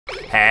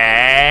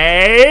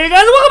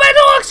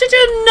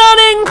none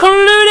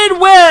included,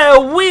 where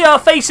we are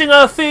facing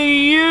a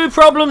few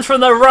problems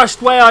from the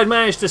rushed way I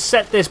managed to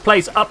set this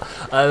place up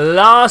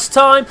last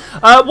time.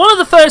 One of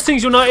the first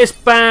things you'll notice,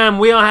 bam,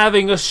 we are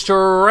having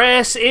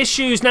stress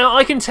issues. Now,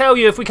 I can tell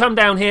you if we come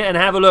down here and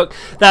have a look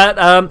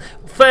that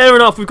fair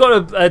enough, we've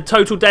got a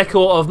total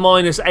decor of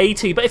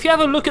 -80, but if you have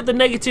a look at the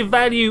negative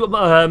value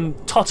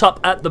tot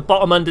up at the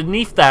bottom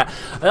underneath that,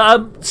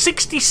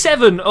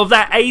 67 of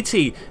that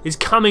 80 is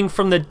coming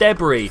from the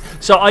debris.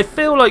 So I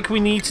feel like we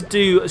need to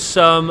do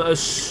some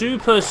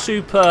super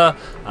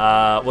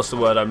what's the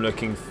word I'm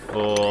looking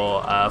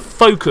for?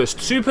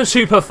 Focused,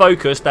 super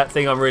focused, that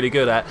thing I'm really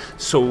good at,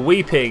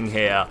 sweeping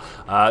here.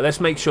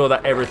 Let's make sure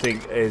that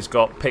everything is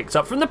got picked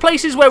up from the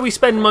places where we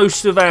spend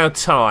most of our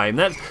time.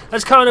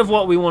 That's kind of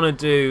what we want to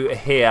do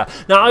here.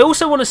 Now, I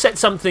also want to set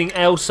something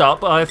else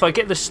up. If I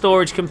get the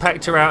storage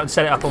compactor out and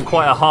set it up on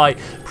quite a high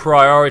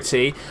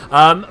priority,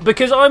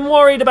 because I'm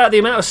worried about the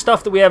amount of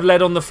stuff that we have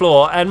lead on the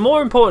floor, and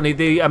more importantly,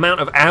 the amount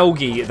of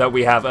algae that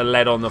we have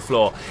lead on the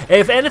floor.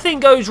 If anything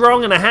goes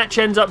wrong and a hatch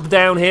ends up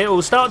down here, it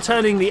will start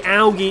turning the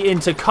algae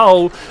into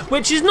coal,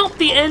 which is not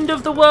the end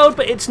of the world,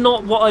 but it's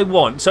not what I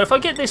want. So if I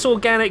get this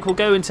organic, we'll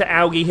go into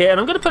algae here, and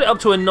I'm going to put it up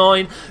to a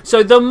 9.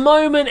 So the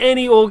moment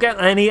any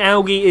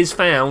algae is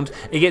found,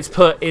 it gets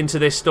put into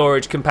this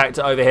storage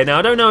compactor over here. Now,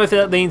 I don't know if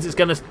that means it's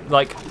going to,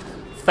 like,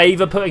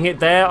 favour putting it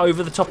there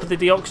over the top of the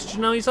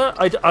deoxygenizer.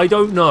 I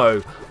don't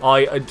know.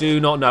 I do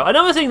not know.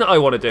 Another thing that I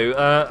want to do,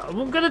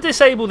 I'm going to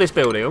disable this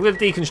building. I'm going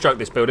to deconstruct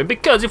this building,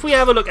 because if we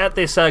have a look at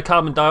this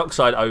carbon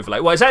dioxide overlay,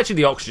 well, it's actually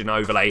the oxygen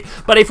overlay,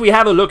 but if we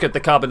have a look at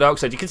the carbon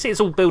dioxide, you can see it's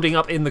all building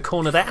up in the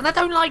corner there, and I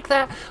don't like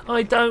that.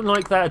 I don't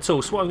like that at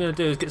all. So what I'm going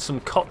to do is get some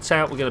cots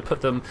out. We're going to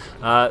put them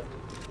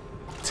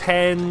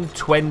 10,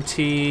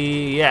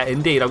 20, yeah,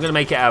 indeed. I'm going to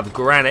make it out of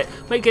granite,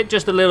 make it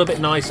just a little bit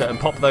nicer, and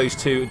pop those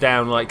two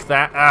down like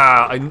that.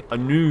 I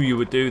knew you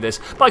would do this,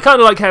 but I kind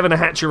of like having a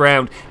hatch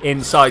around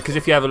inside, because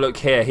if you have a look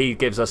here, he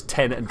gives us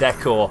 10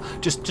 decor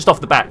just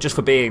off the bat, just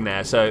for being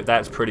there, so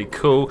that's pretty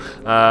cool.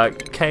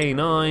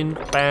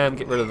 K9, bam,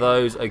 get rid of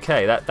those.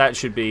 Okay, that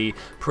should be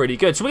pretty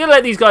good. So we're going to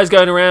let these guys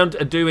going around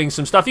doing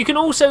some stuff. You can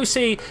also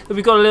see that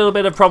we've got a little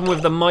bit of problem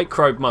with the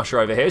microbe musher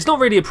over here. It's not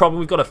really a problem,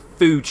 we've got a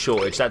food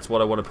shortage, that's what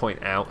I want to point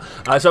out.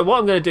 So what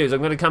I'm going to do is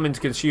I'm going to come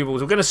into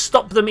consumables. We're going to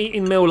stop them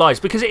eating mill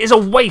lice, because it is a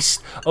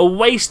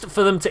waste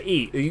for them to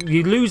eat.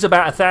 You lose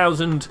about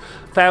 1,000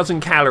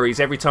 calories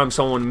every time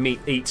someone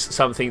eats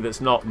something that's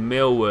not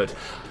millwood.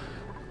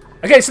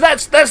 Okay, so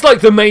that's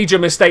like the major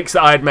mistakes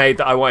that I had made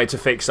that I wanted to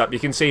fix up. You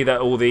can see that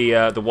all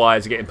the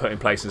wires are getting put in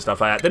place and stuff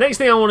like that. The next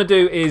thing I want to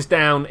do is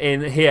down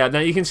in here. Now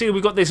you can see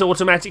we've got this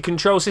automatic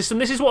control system.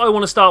 This is what I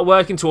want to start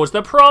working towards.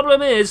 The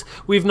problem is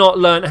we've not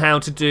learned how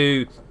to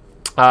do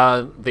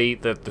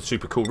the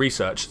super cool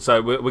research,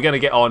 so we're going to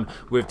get on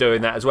with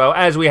doing that, as well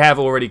as we have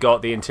already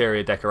got the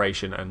interior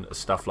decoration and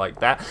stuff like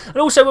that. And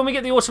also when we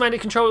get the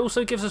automatic control, it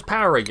also gives us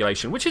power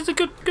regulation, which is a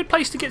good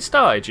place to get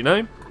started, you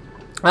know.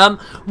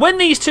 When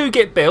these two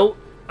get built,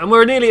 and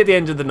we're nearly at the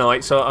end of the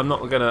night, so I'm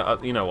not gonna,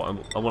 you know what,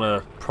 I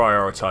want to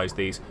prioritize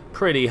these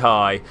pretty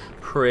high.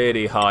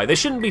 There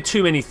shouldn't be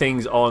too many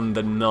things on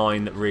the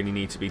 9 that really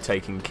need to be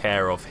taken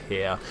care of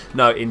here.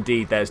 No,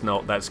 indeed, there's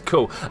not. That's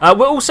cool.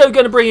 We're also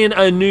going to bring in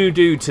a new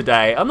dude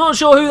today. I'm not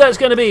sure who that's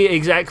going to be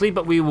exactly,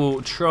 but we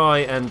will try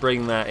and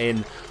bring that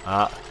in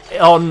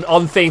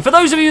on theme. For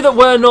those of you that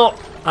were not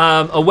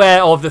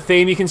aware of the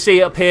theme, you can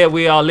see up here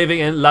we are living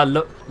in La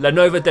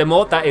Nova de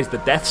Mort. That is the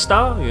Death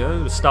Star, you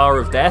know, the Star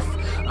of Death.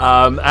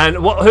 And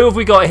who have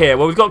we got here?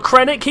 Well, we've got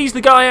Krennic. He's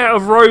the guy out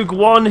of Rogue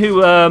One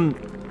who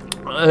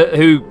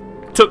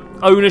took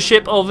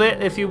ownership of it,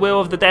 if you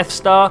will, of the Death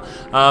Star,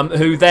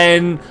 who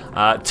then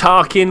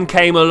Tarkin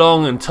came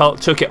along and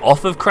took it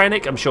off of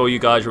Krennic. I'm sure you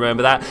guys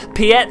remember that.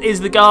 Piet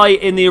is the guy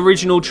in the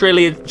original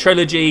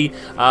trilogy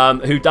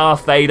who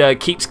Darth Vader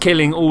keeps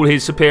killing all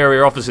his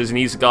superior officers, and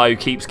he's the guy who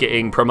keeps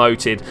getting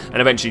promoted and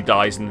eventually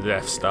dies in the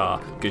Death Star,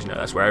 because, you know,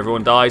 that's where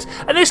everyone dies.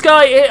 And this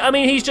guy, I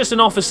mean, he's just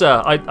an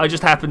officer. I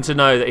just happen to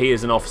know that he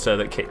is an officer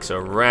that kicks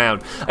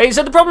around. Okay,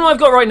 so the problem I've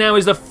got right now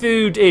is the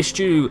food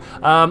issue,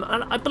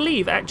 and I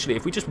believe, actually,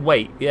 if we just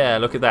wait, yeah,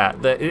 look at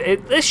that.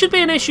 This should be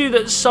an issue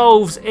that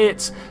solves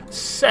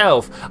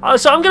itself.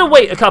 So I'm going to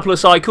wait a couple of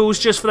cycles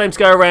just for them to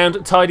go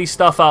around, tidy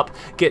stuff up,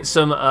 get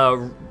some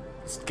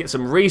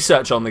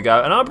research on the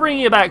go, and I'll bring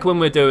you back when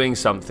we're doing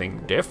something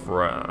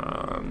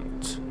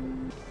different.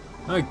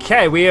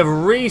 Okay, we have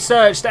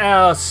researched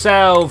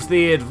ourselves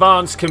the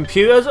advanced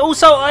computers.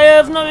 Also, I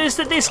have noticed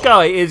that this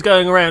guy is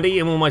going around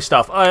eating all my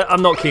stuff.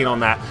 I'm not keen on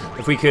that.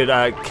 If we could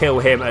kill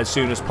him as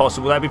soon as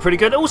possible, that'd be pretty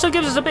good. It also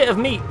gives us a bit of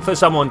meat for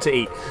someone to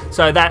eat,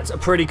 so that's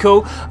pretty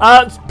cool.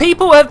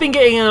 People have been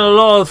getting in a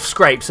lot of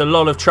scrapes, a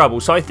lot of trouble,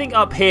 so I think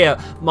up here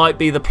might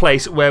be the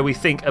place where we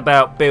think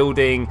about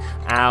building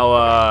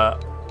our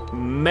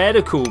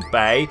medical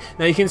bay.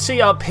 Now you can see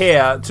up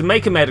here, to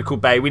make a medical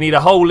bay we need a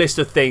whole list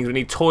of things. We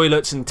need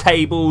toilets and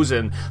tables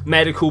and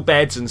medical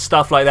beds and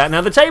stuff like that.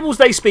 Now the tables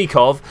they speak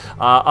of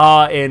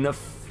are in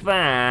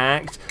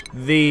fact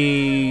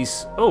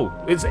these... Oh,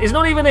 it's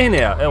not even in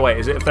here. Oh, wait,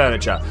 is it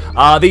furniture?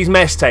 These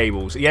mess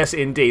tables. Yes,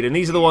 indeed. And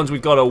these are the ones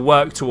we've got to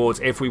work towards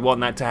if we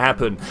want that to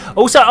happen.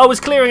 Also, I was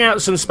clearing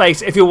out some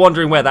space, if you're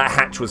wondering where that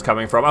hatch was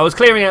coming from. I was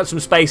clearing out some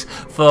space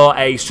for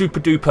a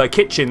super-duper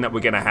kitchen that we're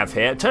going to have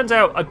here. It turns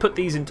out I put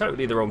these in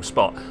totally the wrong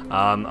spot.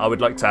 I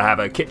would like to have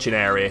a kitchen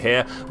area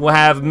here. We'll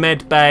have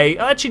med bay.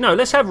 Actually, no,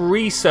 let's have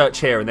research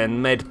here and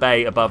then med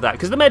bay above that.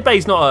 Because the med bay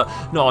is not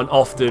an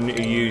often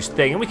used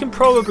thing. And we can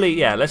probably,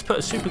 yeah, let's put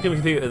a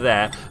supercomputer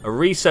there, a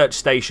research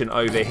station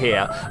over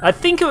here. I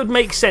think it would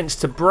make sense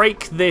to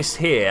break this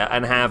here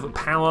and have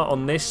power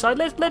on this side.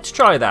 Let's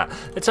try that.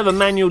 Let's have a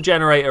manual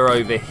generator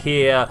over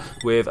here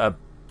with a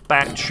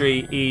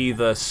battery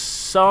either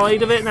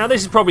side of it. Now,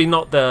 this is probably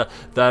not the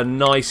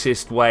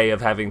nicest way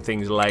of having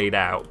things laid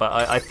out, but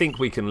I think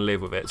we can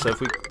live with it. So if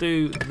we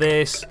do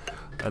this,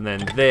 and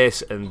then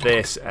this, and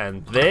this,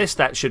 and this,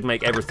 that should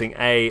make everything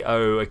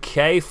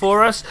A-OK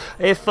for us.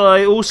 If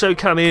I also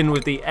come in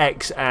with the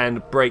X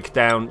and break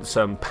down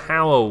some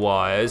power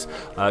wires,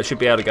 should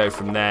be able to go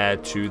from there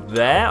to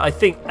there. I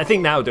think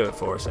that'll do it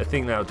for us. You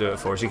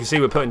can see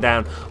we're putting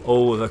down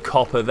all the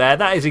copper there.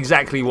 That is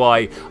exactly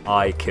why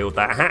I killed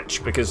that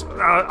hatch, because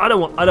I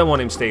don't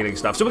want him stealing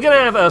stuff. So we're going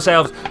to have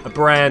ourselves a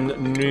brand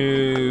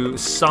new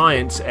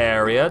science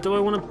area. Do I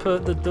want to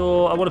put the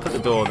door? I want to put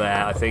the door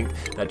there. I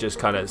think that just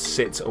kind of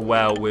sits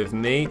well with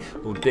me.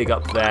 We'll dig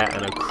up there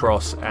and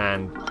across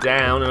and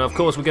down, and of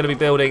course we're going to be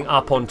building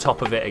up on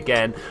top of it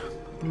again.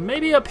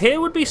 Maybe up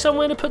here would be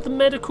somewhere to put the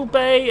medical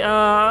bay.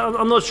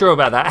 I'm not sure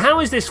about that.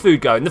 How is this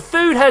food going? The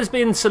food has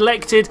been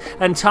selected,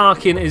 and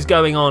Tarkin is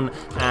going on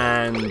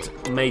and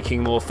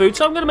making more food.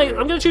 So I'm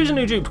going to choose a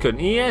new duplicate.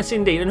 Yes,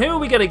 indeed. And who are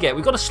we going to get?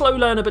 We've got a slow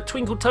learner, but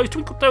Twinkle Toes.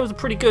 Twinkle Toes are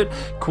pretty good.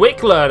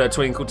 Quick learner,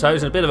 Twinkle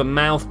Toes, and a bit of a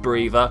mouth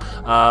breather.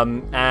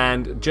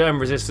 And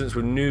germ resistance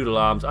with noodle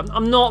arms.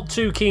 I'm not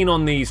too keen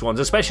on these ones,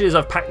 especially as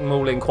I've packed them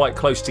all in quite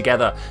close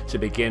together to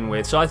begin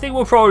with. So I think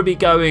we'll probably be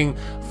going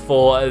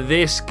for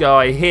this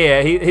guy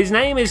here. His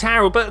name is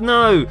Harold, but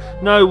no,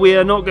 we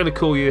are not going to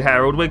call you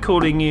Harold. We're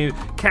calling you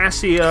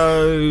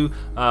Cassio.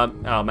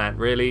 Oh man,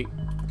 really?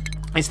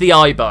 It's the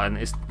I button.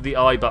 It's the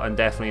I button.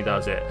 Definitely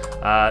does it.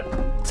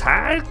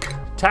 Targ.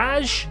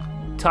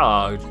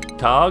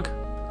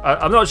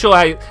 I'm not sure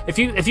how. If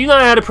you know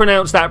how to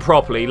pronounce that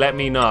properly, let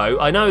me know.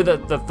 I know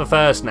that the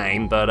first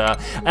name, but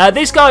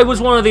this guy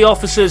was one of the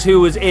officers who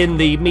was in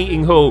the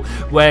meeting hall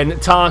when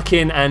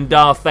Tarkin and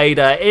Darth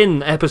Vader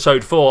in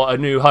Episode 4: A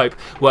New Hope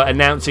were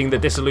announcing the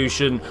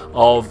dissolution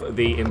of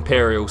the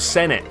Imperial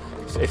Senate.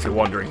 If you're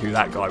wondering who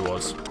that guy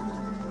was.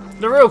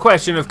 The real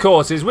question, of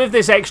course, is with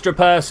this extra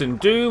person,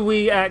 do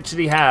we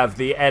actually have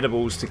the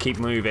edibles to keep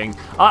moving?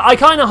 I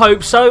kind of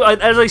hope so.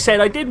 As I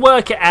said, I did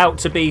work it out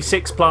to be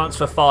 6 plants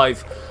for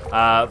 5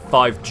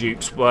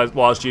 dupes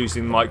whilst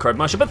using the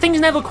micromanagement, but things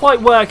never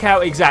quite work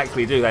out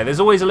exactly, do they?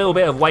 There's always a little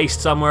bit of waste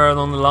somewhere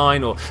along the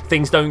line, or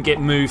things don't get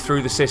moved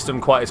through the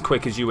system quite as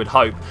quick as you would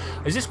hope.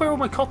 Is this where all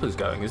my copper's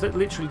going? Is that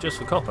literally just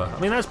for copper? I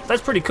mean,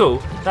 that's pretty cool.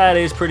 That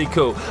is pretty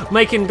cool.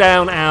 Making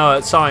down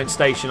our science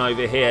station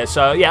over here.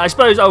 So yeah, I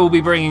suppose I will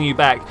be bringing you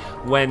back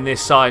when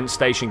this science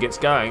station gets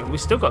going. We've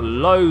still got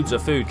loads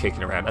of food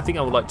kicking around. I think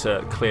I would like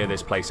to clear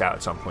this place out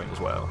at some point as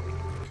well.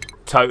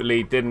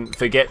 Totally didn't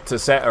forget to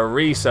set a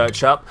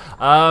research up.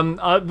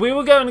 We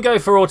were going to go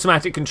for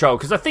automatic control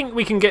because I think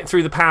we can get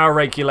through the power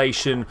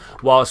regulation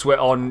whilst we're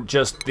on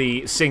just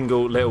the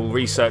single little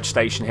research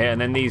station here, and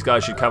then these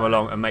guys should come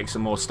along and make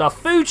some more stuff.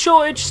 Food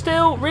shortage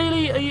still?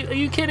 Really? Are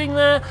you kidding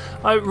there?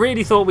 I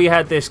really thought we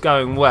had this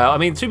going well. I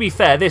mean, to be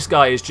fair, this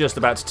guy is just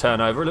about to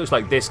turn over. It looks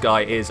like this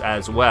guy is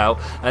as well.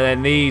 And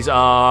then these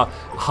are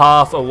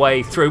half a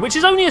way through, which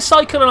is only a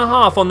cycle and a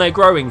half on their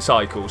growing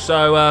cycle.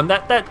 So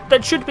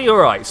that should be all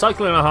right.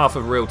 Cycle and a half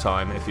of real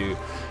time, if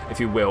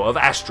you will, of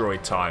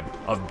asteroid time,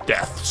 of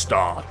Death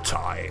Star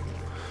time.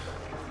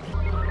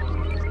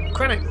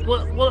 Krennic,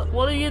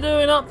 what are you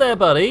doing up there,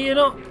 buddy? You're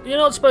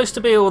not supposed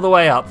to be all the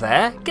way up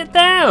there. Get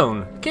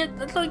down.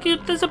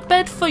 There's a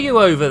bed for you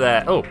over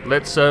there. Oh,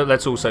 let's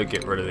also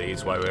get rid of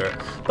these while we're.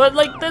 But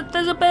like,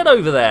 there's a bed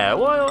over there.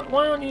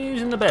 Why aren't you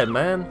using the bed,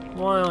 man?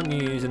 Why aren't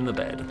you using the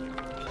bed?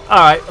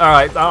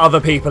 Alright,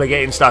 other people are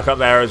getting stuck up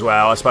there as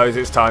well. I suppose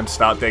it's time to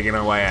start digging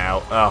our way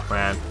out. Oh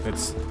man,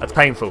 that's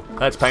painful.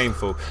 That's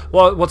painful.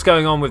 What's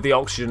going on with the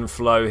oxygen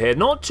flow here?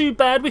 Not too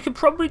bad. We could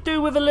probably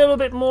do with a little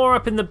bit more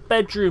up in the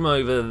bedroom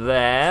over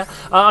there.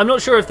 I'm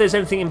not sure if there's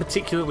anything in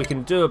particular we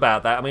can do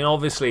about that. I mean,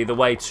 obviously the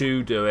way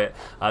to do it,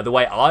 the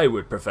way I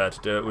would prefer to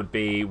do it would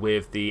be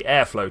with the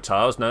airflow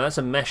tiles. No, that's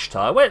a mesh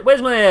tile.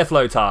 Where's my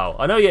airflow tile?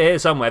 I know you're here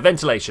somewhere.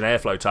 Ventilation,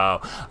 airflow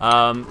tile.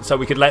 So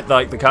we could let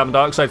like the carbon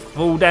dioxide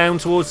fall down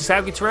towards the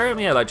algae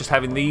terrarium, yeah, like just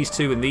having these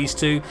two and these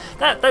two.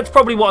 That's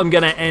probably what I'm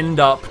going to end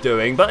up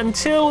doing. But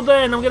until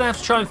then, I'm going to have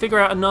to try and figure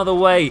out another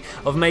way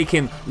of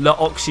making the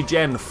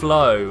oxygen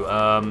flow.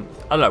 I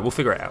don't know. We'll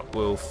figure it out.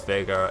 We'll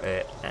figure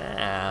it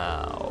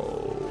out.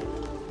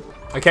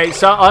 Okay,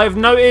 so I've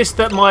noticed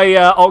that my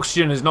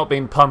oxygen has not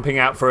been pumping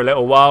out for a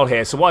little while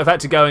here. So what I've had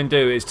to go and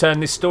do is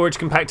turn this storage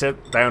compactor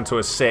down to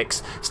a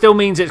 6. Still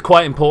means it's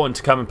quite important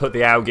to come and put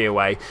the algae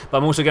away. But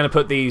I'm also going to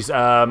put these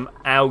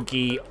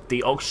algae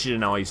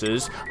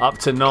deoxygenizers up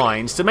to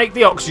 9s to make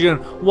the oxygen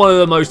one of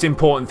the most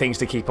important things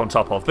to keep on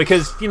top of.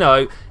 Because, you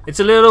know,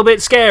 it's a little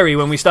bit scary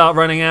when we start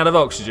running out of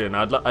oxygen.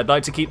 I'd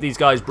like to keep these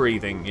guys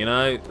breathing, you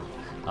know.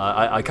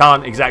 I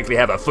can't exactly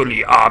have a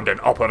fully armed and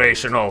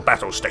operational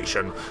battle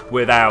station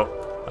without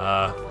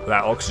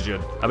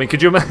oxygen. I mean,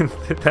 could you imagine?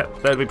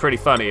 That'd be pretty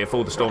funny if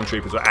all the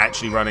stormtroopers were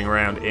actually running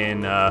around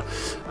in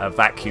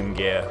vacuum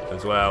gear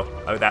as well.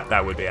 Oh,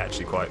 that would be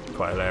actually quite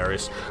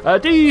hilarious.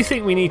 Do you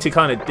think we need to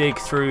kind of dig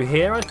through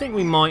here? I think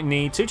we might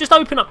need to just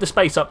open up the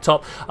space up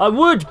top. I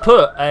would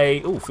put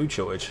a food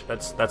shortage.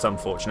 That's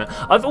unfortunate.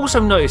 I've also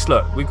noticed.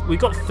 Look, we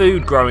got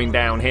food growing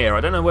down here. I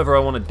don't know whether I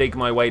want to dig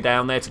my way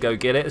down there to go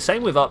get it.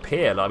 Same with up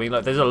here. I mean,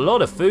 like, there's a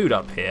lot of food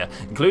up here,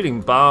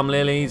 including balm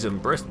lilies and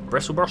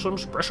bristle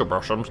blossoms,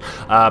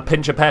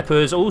 pincher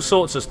peppers, all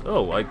sorts of...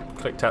 Oh, I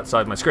clicked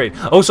outside my screen.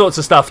 All sorts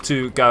of stuff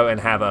to go and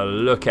have a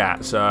look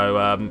at.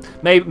 So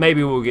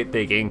maybe we'll get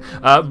digging.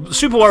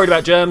 Super worried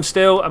about germs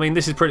still. I mean,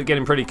 this is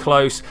getting pretty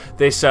close.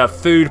 This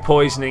food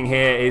poisoning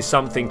here is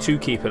something to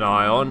keep an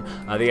eye on.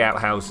 The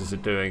outhouses are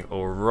doing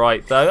all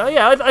right, though.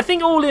 Yeah, I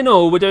think all in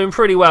all, we're doing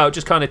pretty well.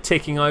 Just kind of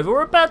ticking over.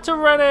 We're about to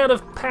run out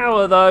of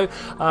power, though.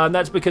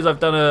 That's because I've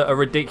done a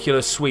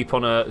ridiculous sweep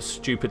on a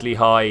stupidly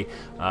high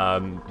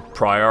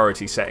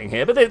priority setting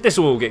here. But this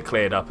will all get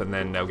cleared up, and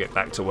then they'll get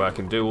back to work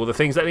and do all the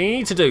things that they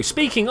need to do.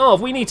 Speaking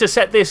of, we need to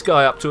set this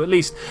guy up to at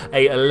least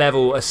a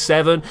level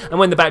 7, and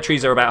when the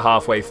batteries are about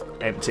halfway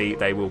empty,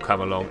 they will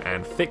come along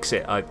and fix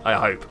it. I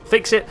hope.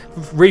 Fix it,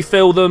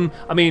 refill them.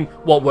 I mean,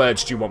 what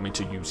words do you want me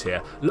to use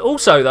here?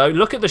 Also, though,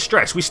 look at the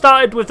stress. We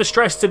started with the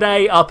stress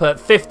today up at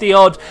 50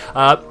 odd.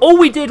 All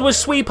we did was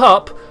sweep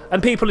up,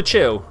 and people are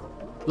chill.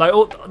 Like,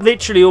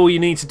 literally all you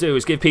need to do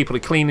is give people a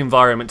clean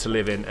environment to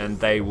live in, and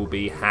they will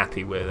be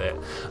happy with it.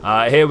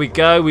 Here we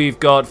go. We've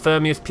got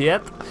Fermius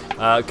Piet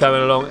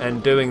coming along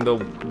and doing the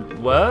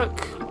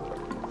work.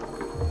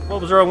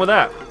 What was wrong with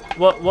that?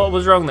 What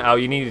was wrong there? Oh,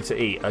 you needed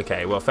to eat.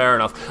 Okay, well, fair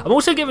enough. I'm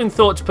also giving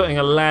thought to putting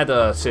a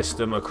ladder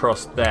system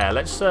across there.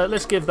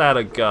 Let's give that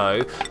a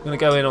go. I'm going to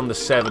go in on the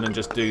 7 and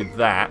just do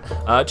that.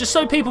 Just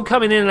so people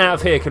coming in and out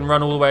of here can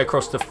run all the way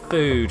across to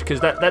food,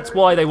 because that's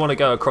why they want to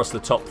go across the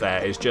top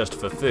there, is just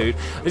for food.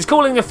 It's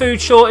calling a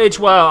food shortage.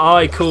 Well,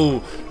 I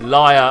call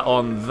liar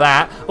on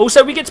that.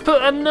 Also, we get to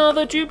put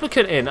another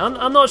duplicate in.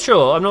 I'm not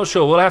sure.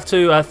 We'll have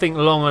to think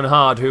long and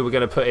hard who we're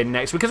going to put in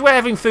next, because we're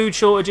having food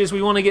shortages.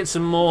 We want to get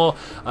some more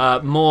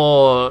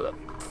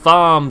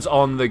farms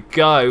on the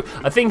go.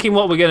 I'm thinking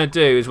what we're going to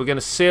do is we're going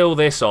to seal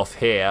this off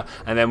here,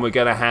 and then we're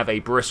going to have a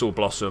bristle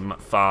blossom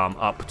farm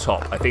up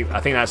top. I think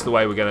that's the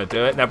way we're going to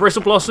do it. Now,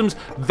 bristle blossoms,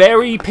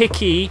 very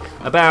picky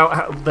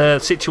about the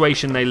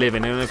situation they live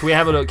in, and if we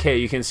have a look here,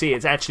 you can see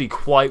it's actually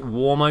quite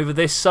warm over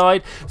this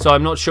side, so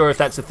I'm not sure if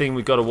that's a thing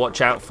we've got to watch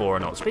out for or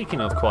not.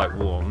 Speaking of quite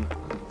warm,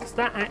 is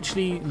that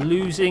actually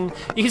losing?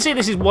 You can see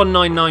this is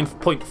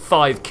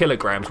 199.5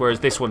 kilograms, whereas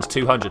this one's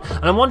 200.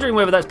 And I'm wondering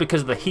whether that's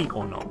because of the heat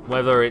or not.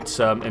 Whether it's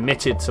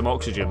emitted some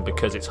oxygen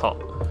because it's hot.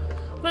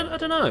 I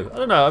don't know.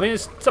 I mean,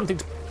 it's something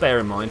to bear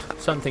in mind.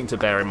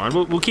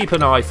 We'll keep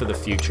an eye for the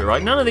future,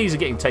 right? None of these are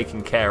getting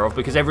taken care of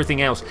because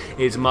everything else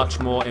is much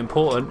more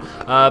important.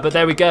 But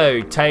there we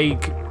go.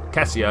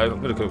 Cassio,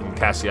 I'm going to call him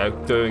Cassio,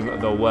 doing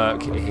the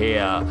work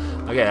here.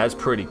 Okay, that's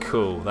pretty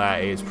cool.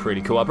 That is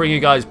pretty cool. I'll bring you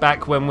guys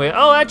back when we're...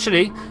 Oh,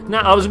 actually, no,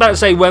 I was about to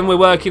say when we're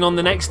working on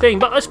the next thing,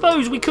 but I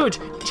suppose we could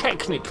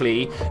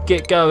technically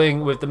get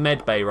going with the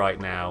med bay right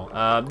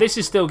now. This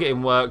is still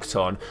getting worked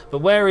on,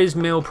 but where is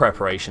meal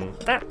preparation?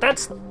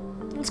 That's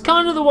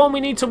kind of the one we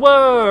need to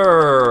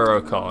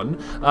work on.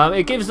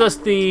 It gives us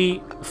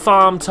the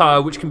farm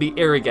tile, which can be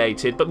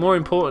irrigated, but more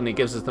importantly, it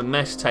gives us the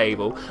mess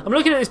table. I'm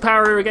looking at this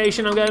power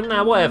irrigation. I'm going,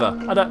 nah, whatever.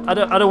 I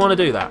don't want to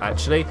do that.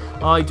 Actually,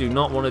 I do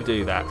not want to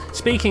do that.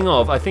 Speaking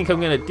of, I think I'm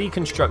going to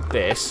deconstruct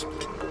this.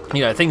 You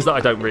know, things that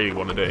I don't really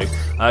want to do.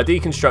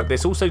 Deconstruct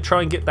this. Also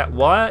try and get that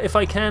wire if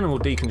I can, and we'll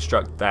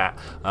deconstruct that.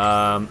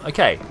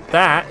 Okay,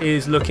 that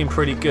is looking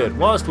pretty good.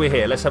 Whilst we're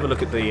here, let's have a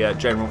look at the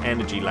general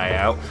energy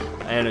layout.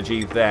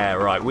 Energy there,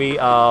 right. We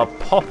are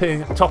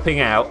topping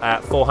out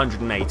at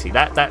 480.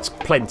 That's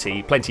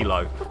plenty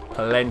low.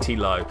 Plenty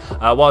low.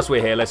 Whilst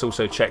we're here, let's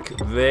also check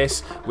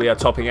this. We are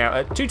topping out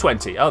at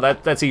 220. Oh,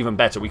 that's even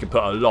better. We could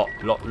put a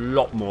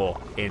lot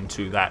more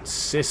into that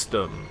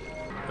system.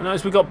 I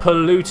notice we've got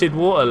polluted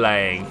water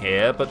laying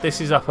here, but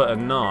this is up at a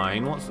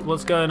 9.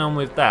 What's going on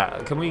with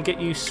that? Can we get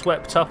you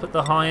swept up at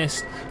the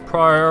highest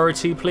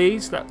priority,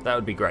 please? That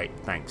would be great.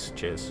 Thanks.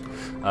 Cheers.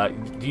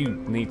 You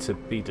need to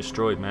be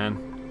destroyed,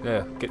 man.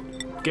 Yeah,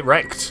 get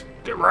wrecked.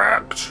 Get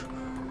wrecked.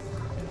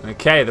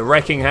 Okay, the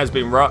wrecking has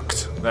been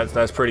rucked.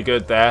 That's pretty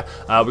good there.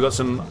 We've got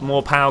some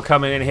more power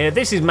coming in here.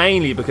 This is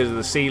mainly because of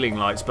the ceiling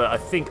lights, but I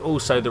think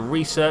also the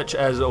research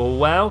as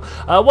well.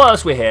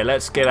 Whilst we're here,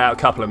 let's get out a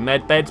couple of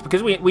med beds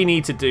because we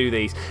need to do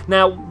these.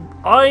 Now,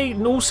 I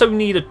also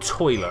need a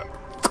toilet.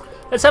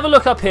 let's have a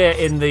look up here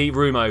in the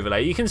room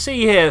overlay. You can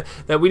see here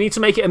that we need to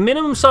make it a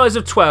minimum size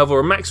of 12 or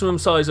a maximum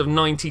size of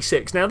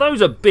 96. Now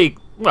those are big.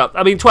 Well,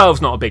 I mean,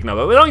 12's not a big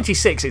number, but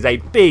 96 is a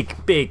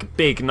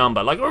big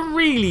number, like a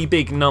really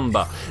big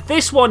number.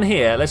 This one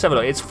here, let's have a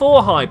look. It's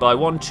 4 high by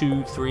 1,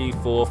 2, 3,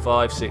 4,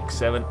 5, 6,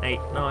 7, 8,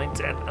 9,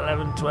 10,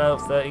 11,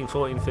 12, 13,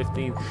 14,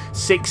 15,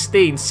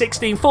 16.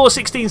 16, 4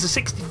 16s are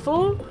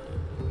 64?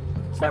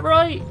 Is that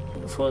right?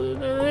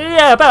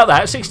 Yeah, about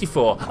that,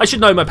 64. I should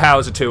know my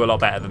powers of 2 a lot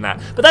better than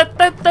that. But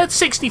that's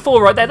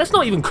 64 right there. That's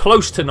not even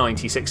close to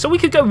 96. So we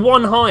could go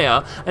 1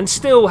 higher and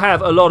still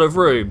have a lot of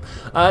room.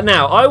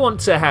 Now, I want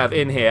to have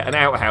in here an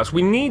outhouse.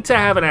 We need to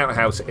have an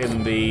outhouse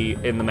in the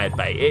med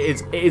bay.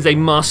 It is a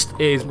must.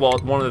 It is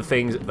one of the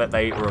things that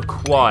they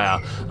require.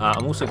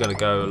 I'm also going to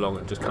go along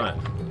and just kind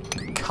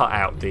of cut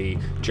out the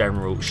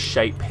general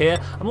shape here.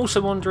 I'm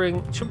also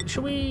wondering,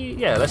 should we?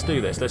 Yeah, let's do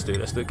this. Let's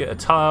get a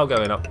tile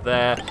going up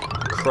there,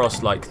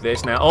 across like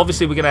this. Now,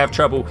 obviously, we're going to have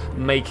trouble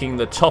making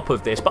the top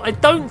of this, but I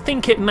don't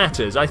think it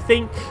matters. I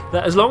think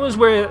that as long as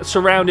we're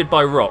surrounded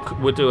by rock,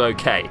 we'll do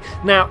okay.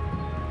 Now,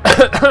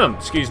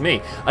 excuse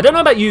me. I don't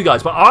know about you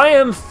guys, but I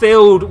am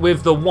filled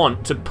with the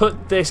want to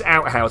put this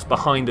outhouse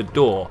behind a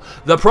door.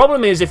 The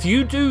problem is, if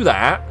you do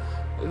that,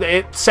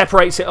 it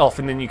separates it off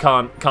and then you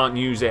can't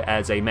use it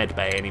as a med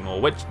bay anymore,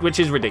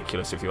 which is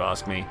ridiculous if you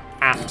ask me.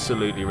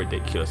 Absolutely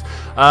ridiculous.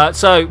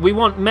 So we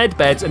want med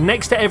beds, and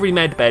next to every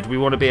med bed we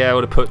want to be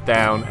able to put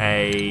down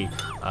a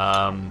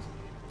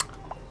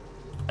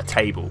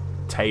table.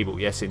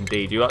 Yes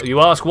indeed. You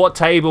ask what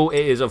table?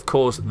 It is of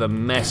course the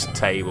mess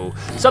table.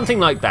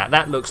 Something like that.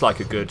 That looks like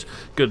a good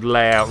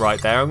layout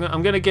right there.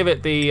 I'm going to give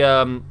it the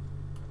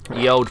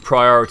old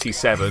priority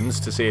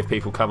 7s to see if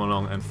people come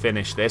along and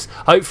finish this.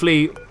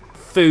 Hopefully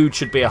food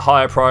should be a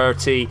higher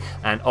priority,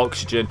 and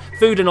oxygen.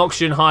 Food and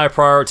oxygen, higher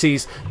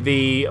priorities.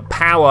 The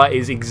power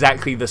is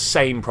exactly the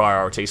same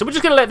priority. So we're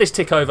just going to let this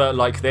tick over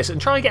like this and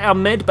try and get our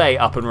med bay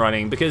up and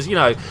running, because, you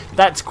know,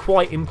 that's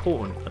quite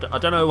important. I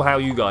don't know how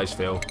you guys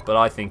feel, but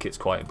I think it's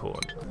quite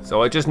important.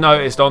 So I just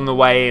noticed on the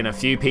way in a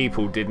few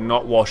people did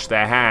not wash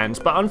their hands,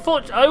 but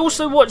unfortunately I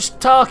also watched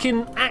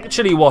Tarkin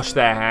actually wash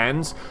their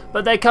hands,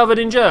 but they're covered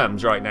in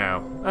germs right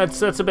now.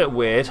 That's a bit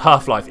weird.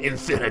 Half-life,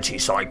 infinity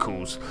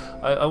cycles.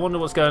 I wonder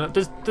what's going on.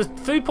 Does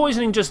food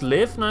poisoning just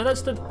live? No,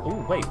 that's the...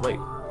 Oh, wait.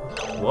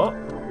 What?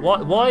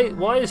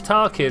 Why is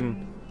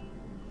Tarkin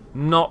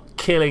not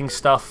killing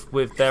stuff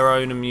with their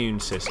own immune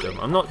system?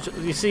 I'm not...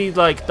 You see,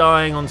 like,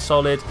 dying on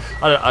solid...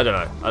 I don't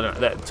know.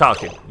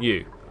 Tarkin,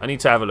 you. I need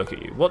to have a look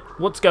at you.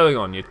 What's going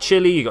on? You're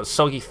chilly, you got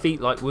soggy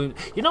feet like wound.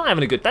 You're not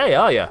having a good day,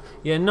 are you?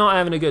 You're not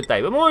having a good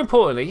day. But more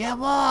importantly, yeah,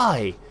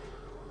 why?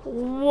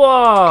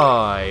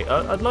 Why?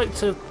 I'd like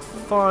to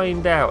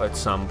find out at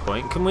some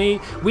point. Can we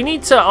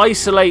need to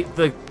isolate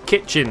the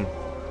kitchen.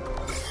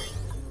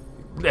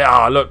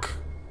 Ah, look.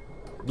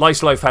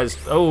 Lice Loaf has...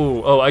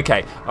 Oh,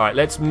 okay. All right,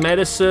 let's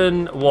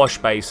medicine wash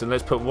basin.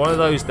 Let's put one of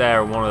those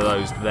there and one of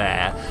those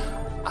there.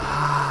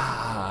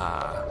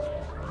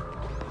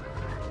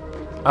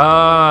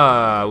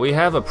 We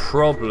have a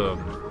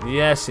problem.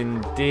 Yes,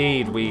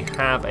 indeed, we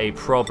have a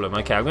problem.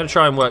 Okay, I'm going to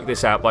try and work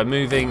this out by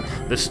moving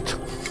the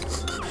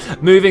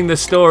moving the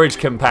storage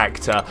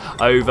compactor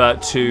over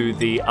to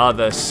the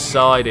other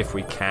side if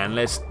we can.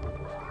 Let's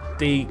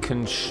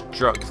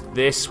deconstruct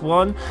this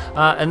one,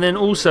 and then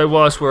also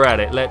whilst we're at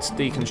it, let's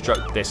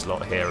deconstruct this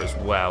lot here as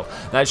well.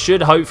 That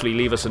should hopefully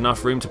leave us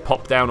enough room to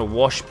pop down a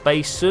wash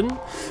basin,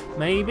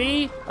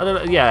 maybe. I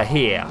don't know. Yeah,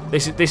 here.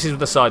 This is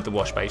the side the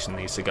wash basin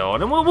needs to go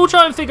on, and we'll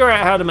try and figure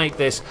out how to make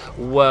this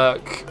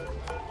work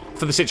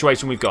for the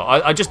situation we've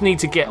got. I just need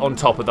to get on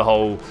top of the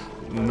whole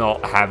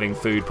not having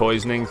food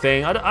poisoning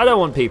thing. I don't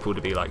want people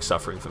to be like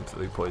suffering from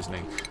food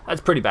poisoning.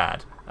 That's pretty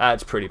bad.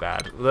 That's pretty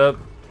bad. The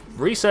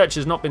research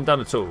has not been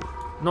done at all.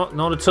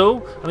 Not at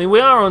all. I mean,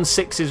 we are on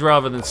 6s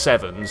rather than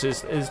 7s.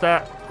 Is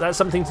that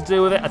something to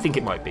do with it? I think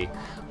it might be.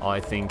 I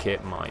think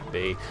it might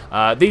be.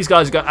 These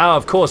guys go. Oh,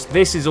 of course,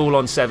 this is all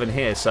on 7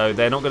 here, so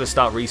they're not going to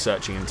start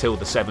researching until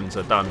the 7s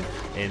are done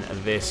in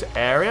this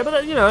area.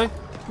 But you know,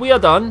 we are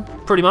done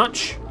pretty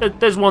much.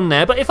 There's one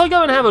there. But if I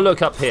go and have a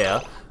look up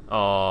here,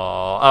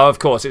 oh, of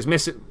course, it's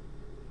missing.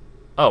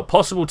 Oh,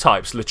 possible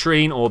types,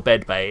 latrine or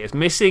bed bay. It's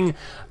missing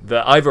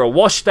either a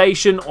wash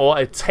station or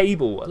a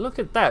table. Look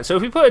at that. So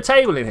if we put a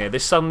table in here,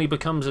 this suddenly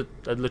becomes a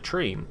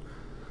latrine.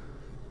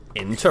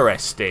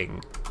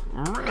 Interesting.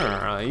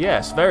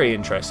 Yes, very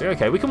interesting.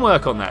 Okay, we can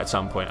work on that at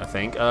some point, I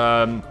think.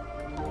 Yeah,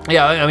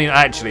 I mean,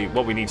 actually,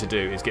 what we need to do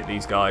is get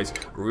these guys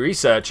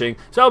researching.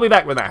 So I'll be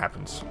back when that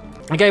happens.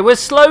 Okay, we're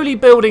slowly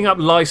building up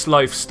Lice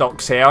Loaf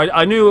stocks here.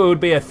 I knew it would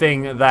be a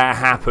thing that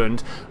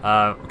happened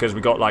because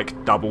we got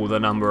like double the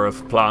number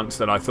of plants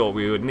that I thought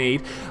we would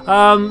need.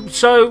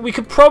 So we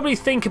could probably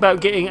think about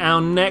getting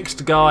our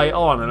next guy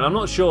on, and I'm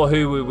not sure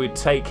who we would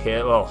take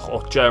here.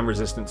 Oh, germ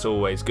resistance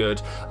always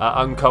good.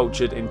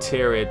 Uncultured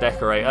interior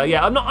decorator.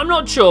 Yeah, I'm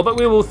not sure, but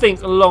we will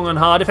think long and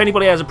hard. If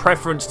anybody has a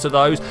preference to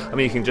those, I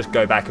mean, you can just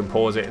go back and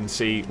pause it and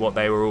see what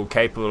they were all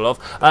capable of.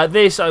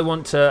 This I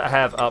want to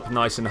have up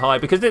nice and high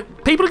because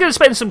people are going to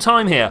spend some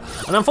time here.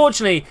 And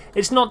unfortunately,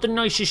 it's not the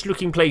nicest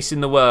looking place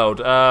in the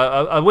world.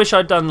 I wish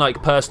I'd done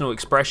like personal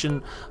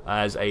expression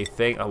as a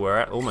thing. Oh,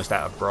 we're almost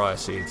out of briar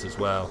seeds as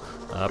well.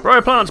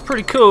 Briar plant's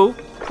pretty cool.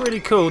 Pretty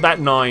cool. That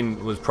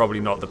 9 was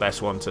probably not the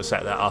best one to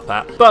set that up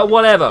at. But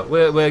whatever.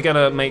 We're going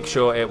to make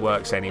sure it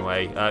works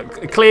anyway.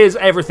 It clears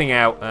everything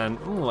out. And,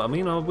 ooh, I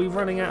mean, are we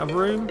running out of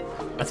room?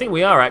 I think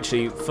we are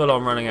actually full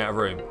on running out of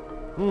room.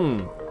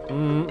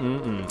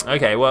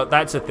 Okay, well,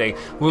 that's a thing.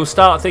 We'll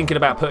start thinking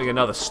about putting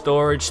another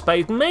storage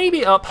space,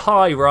 maybe up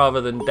high rather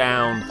than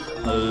down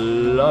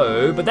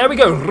low. But there we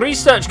go,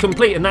 research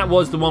complete, and that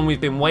was the one we've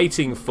been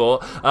waiting for.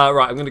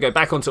 Right, I'm going to go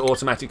back onto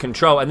automatic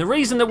control, and the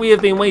reason that we have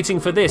been waiting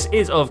for this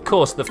is, of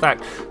course, the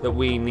fact that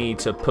we need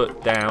to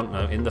put down,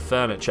 in the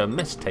furniture,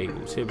 mess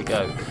tables. Here we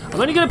go.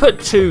 I'm only going to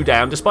put 2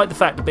 down, despite the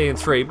fact of being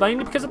 3,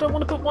 mainly because I don't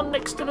want to put one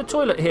next to the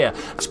toilet here.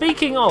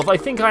 Speaking of, I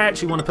think I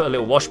actually want to put a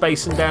little wash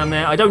basin down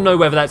there. I don't know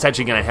whether that's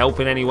actually going to help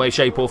in any way,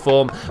 shape or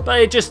form, but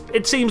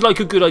it seems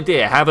like a good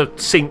idea. Have a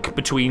sink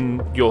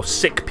between your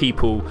sick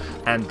people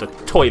and the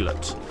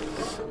toilet.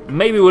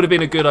 Maybe it would have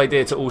been a good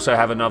idea to also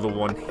have another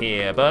one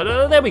here,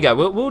 but there we go.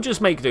 We'll just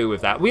make do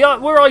with that.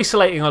 We're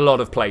isolating a lot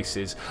of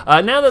places.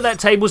 Now that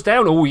table's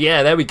down, oh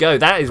yeah, there we go.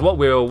 That is what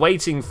we were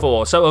waiting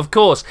for. So of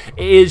course,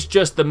 it is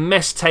just the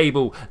mess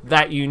table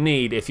that you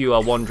need if you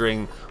are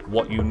wondering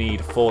what you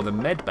need for the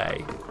med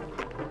bay.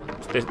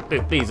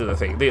 These are the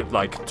things,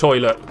 like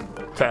toilet,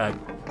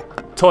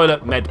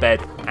 med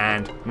bed,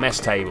 and mess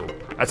table.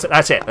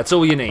 That's it. That's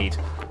all you need.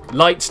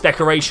 Lights,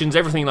 decorations,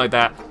 everything like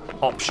that.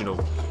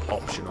 Optional.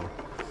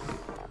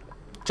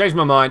 Changed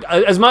my mind.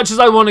 As much as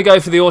I want to go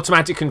for the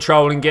automatic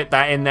control and get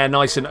that in there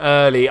nice and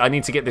early, I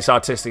need to get this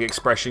artistic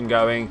expression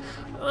going.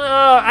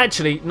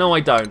 Actually, no, I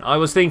don't. I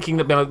was thinking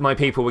that my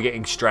people were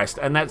getting stressed,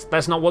 and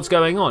that's not what's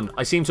going on.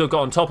 I seem to have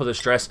got on top of the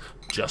stress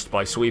just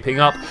by sweeping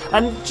up.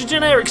 And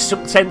generic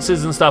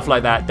sensors and stuff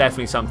like that,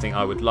 definitely something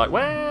I would like.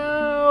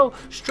 Well,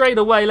 straight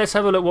away, let's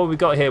have a look what we've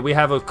got here. We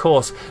have, of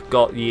course,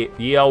 got the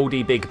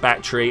oldie big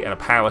battery and a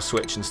power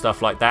switch and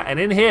stuff like that. And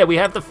in here, we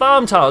have the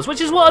farm tiles, which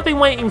is what I've been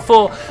waiting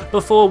for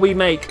before we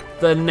make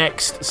the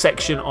next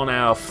section on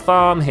our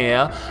farm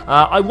here.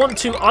 I want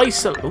to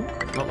isolate... Ooh,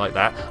 not like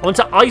that. I want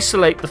to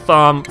isolate the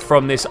farm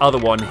from this other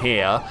one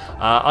here.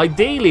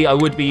 Ideally, I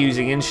would be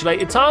using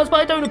insulated tiles, but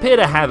I don't appear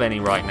to have any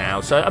right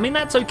now. So, I mean,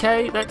 that's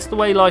okay. That's the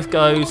way life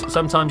goes.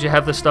 Sometimes you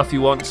have the stuff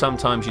you want,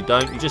 sometimes you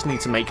don't. You just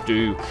need to make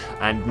do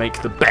and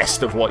make the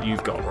best of what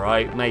you've got,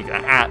 right? Make the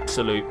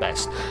absolute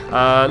best.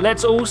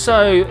 Let's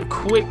also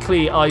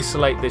quickly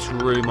isolate this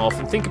room off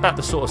and think about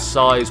the sort of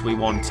size we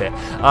want it.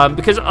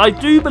 Because I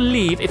do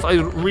believe, if I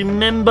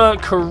remember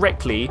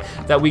correctly,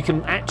 that we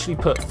can actually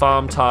put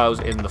farm tiles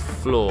in the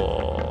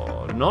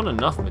floor. Not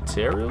enough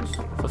materials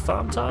for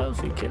farm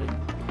tiles? Are you kidding?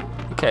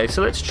 Okay,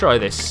 so let's try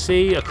this.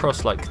 See,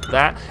 across like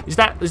that. Is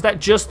that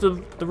just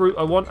the route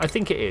I want? I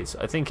think it is.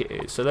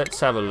 So let's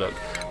have a look.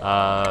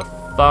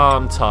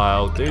 Farm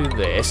tile, do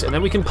this, and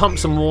then we can pump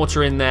some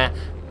water in there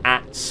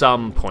at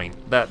some point.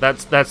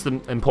 That's the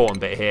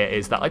important bit here,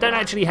 is that I don't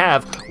actually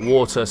have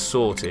water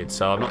sorted,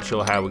 so I'm not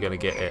sure how we're going to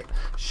get it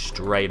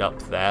straight up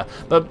there.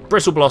 But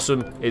Bristle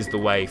Blossom is the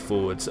way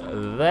forwards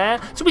there.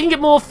 So we can get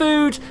more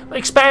food,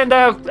 expand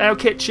our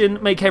kitchen,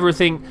 make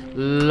everything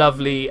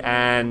lovely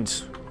and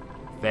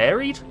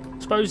varied, I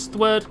suppose is the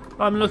word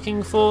I'm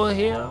looking for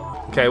here.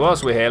 Okay,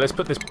 whilst we're here, let's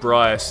put this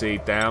briar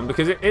seed down,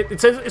 because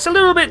it's a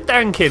little bit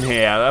dank in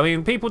here. I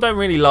mean, people don't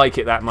really like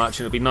it that much,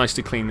 and it'd be nice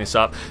to clean this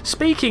up.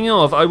 Speaking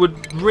of, I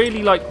would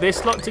really like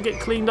this lot to get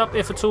cleaned up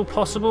if at all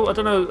possible. I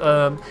don't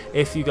know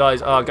if you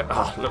guys are...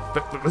 Oh,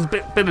 look, there's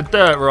a bit of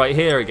dirt right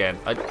here again.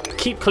 I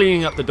keep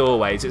cleaning up the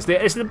doorways. It's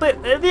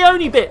the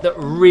only bit that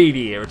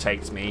really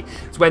irritates me.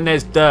 It's when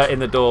there's dirt in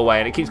the doorway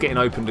and it keeps getting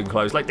opened and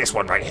closed, like this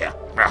one right here.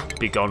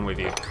 Be gone with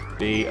you.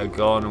 Be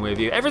gone with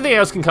you. Everything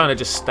else can kind of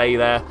just stay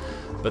there.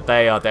 But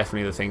they are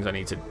definitely the things I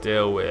need to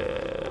deal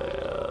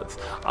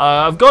with.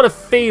 I've got a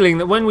feeling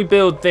that when we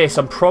build this,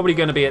 I'm probably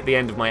going to be at the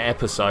end of my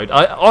episode.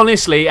 I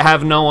honestly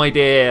have no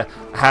idea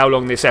how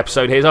long this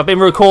episode is. I've been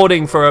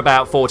recording for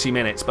about 40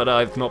 minutes, but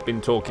I've not been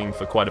talking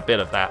for quite a bit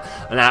of that.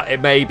 And now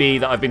it may be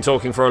that I've been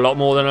talking for a lot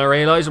more than I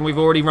realise, and we've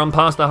already run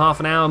past the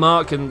half-an-hour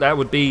mark, and that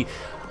would be...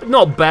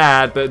 not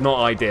bad, but not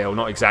ideal.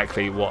 Not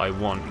exactly what I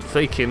want.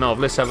 Speaking of,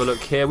 let's have a look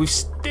here. We've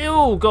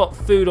still got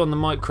food on the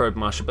microbe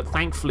musher, but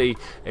thankfully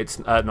it's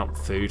not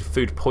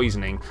food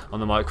poisoning on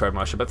the microbe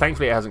musher, but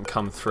thankfully it hasn't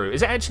come through.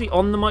 Is it actually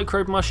on the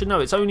microbe musher? No,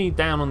 it's only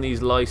down on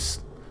these lice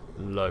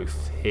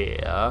loaf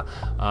here.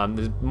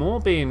 There's more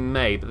being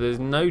made, but there's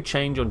no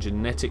change on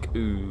genetic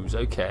ooze.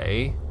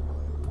 Okay.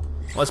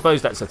 Well, I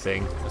suppose that's a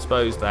thing. I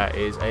suppose that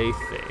is a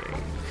thing.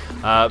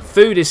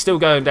 Food is still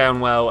going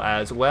down well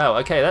as well.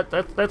 Okay,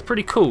 that's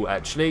pretty cool,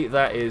 actually.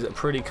 That is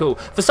pretty cool.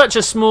 For such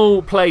a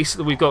small place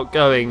that we've got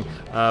going,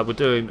 we're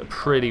doing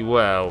pretty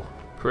well.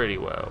 Pretty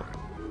well.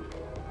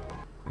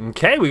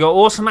 Okay, we got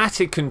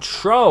automatic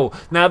control.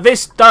 Now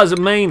this does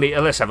mainly,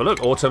 let's have a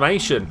look,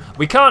 automation.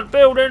 We can't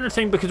build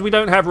anything because we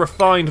don't have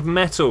refined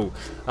metal.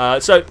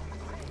 So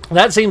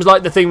That seems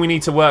like the thing we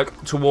need to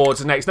work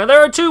towards next. Now, there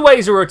are two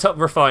ways of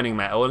refining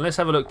metal, and let's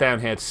have a look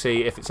down here to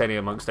see if it's any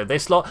amongst them.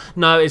 This lot?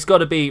 No, it's got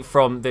to be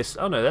from this.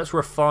 Oh, no, that's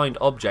refined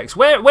objects.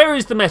 Where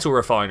is the metal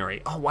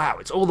refinery? Oh, wow,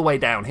 it's all the way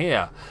down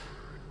here.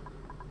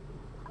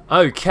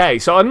 Okay,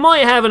 so I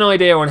might have an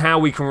idea on how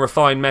we can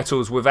refine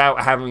metals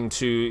without having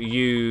to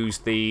use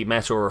the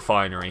metal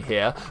refinery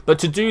here. But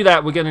to do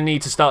that, we're going to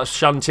need to start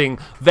shunting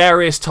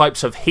various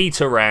types of heat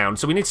around.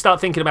 So we need to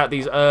start thinking about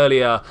these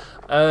earlier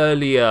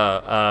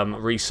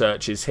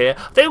researches here.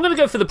 I think I'm going to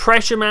go for the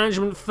pressure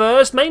management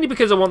first, mainly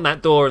because I want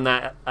that door and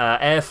that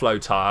airflow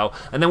tile,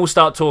 and then we'll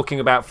start talking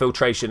about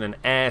filtration and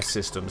air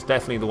systems.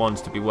 Definitely the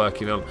ones to be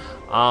working on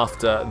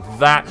after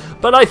that.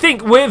 But I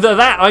think with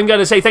that, I'm going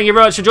to say thank you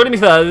very much for joining me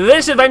for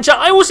this adventure.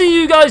 I will see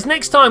you guys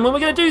next time when we're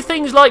going to do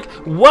things like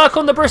work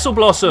on the bristle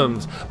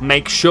blossoms,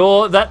 make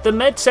sure that the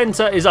med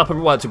center is up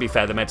and, well, to be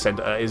fair, the med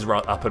center is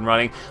up and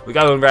running. We're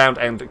going around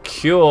and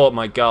cure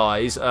my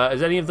guys.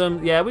 Is any of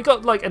them? Yeah, we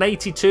got like an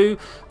 82.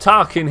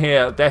 Tarkin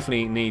here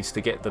definitely needs to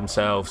get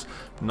themselves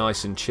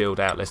nice and chilled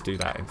out. Let's do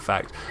that, in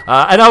fact.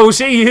 And I will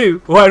see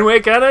you when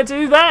we're going to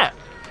do that.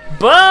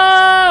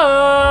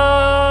 Bye!